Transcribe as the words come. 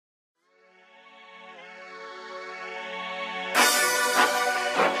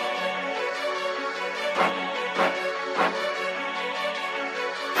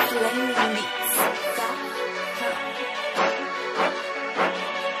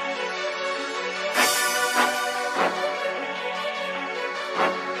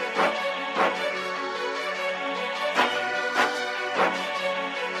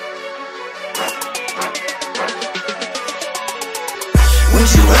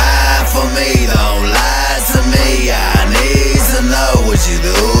for me? Don't lie to me. I need to know, would you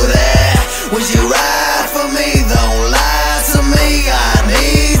do that? Would you ride for me? Don't lie to me. I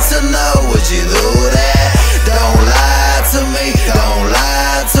need to know, would you do that? Don't lie to me. Don't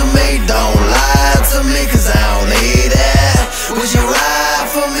lie to me. Don't lie to me, cause I don't need that. Would you ride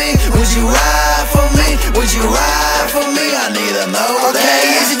for me? Would you ride for me? Would you ride for me? I need to know that.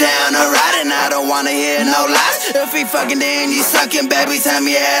 Okay, is you down to ride? And I don't wanna hear no lies. If he fucking then you sucking, baby, tell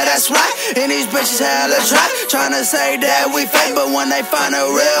me yeah, that's right. And these bitches hella try, tryna say that we fake, but when they find a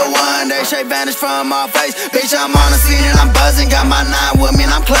real one, they straight vanish from our face. Bitch, I'm on the scene and I'm buzzing, got my 9 with me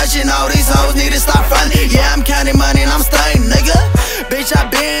and I'm clutching. All these hoes need to stop fronting. Yeah, I'm counting money and I'm stunning, nigga. Bitch, I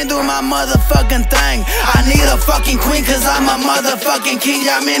been through my motherfucking thing. I need a fucking queen, cause I'm a motherfucking king.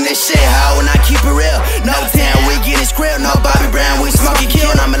 I'm in this shit, how and I keep it real. No 10, we get it script, no Bobby Brown, we smoking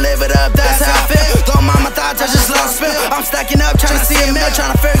kill. I'ma live it up, that's how I feel. Throw mama thoughts, I just lost spill. I'm stacking up, tryna see a meal,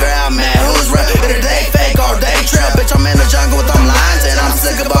 tryna figure out, man, who's real. Either they fake or they trail. Bitch, I'm in the jungle with them lines, and I'm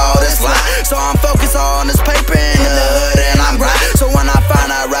sick of all this line. So I'm focused on this paper in the hood, and I'm grind. So when I find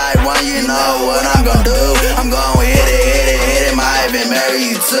out right one, you know what I'm gonna do. I'm gonna hit it, might even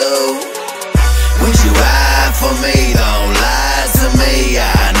marry you too. Would you ride for me? Don't lie to me.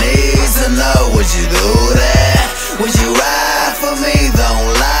 I need to know, would you do that? Would you ride for me? Don't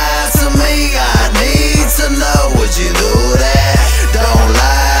lie to me. I need to know, would you do that? Don't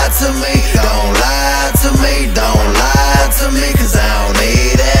lie to me. Don't lie to me. Don't lie to me, cause I don't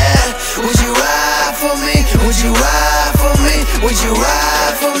need that. Would you ride for me? Would you ride for me? Would you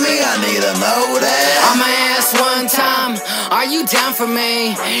ride for me? I need to know that. I'ma ask one time, are you down for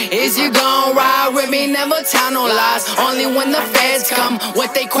me? Is you gon' ride with me? Never tell no lies, only when the feds come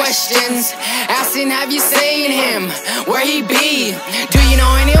with they questions. Asking, have you seen him? Where he be? Do you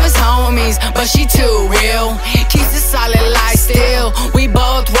know any of his homies? But she too real, keeps it solid like steel. We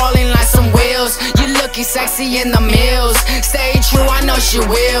both rolling like some wheels. You looking sexy in the meals. Stay true, I know she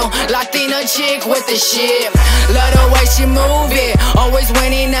will. Latina chick with the shit. Love the way she move it. Always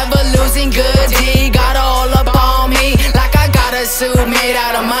winning, never losing. Good D, got all up on me like I got a suit made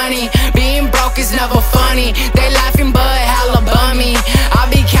out of money. Being broke is never funny. They laughing but hella bummy. I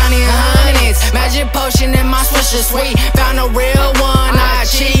be counting hundreds. Magic potion in my swisher sweet. Found a real one I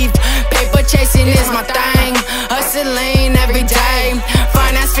achieved. Paper chasing is my thing. Hustling every day.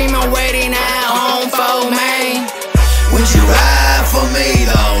 Finance female waiting at home for me. Would you ride for me?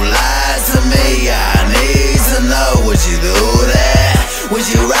 Don't lie to me. I need to know, would you do that? Would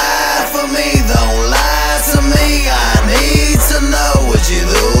you ride for me? Don't lie to me. I need to know, would you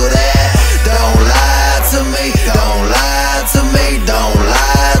do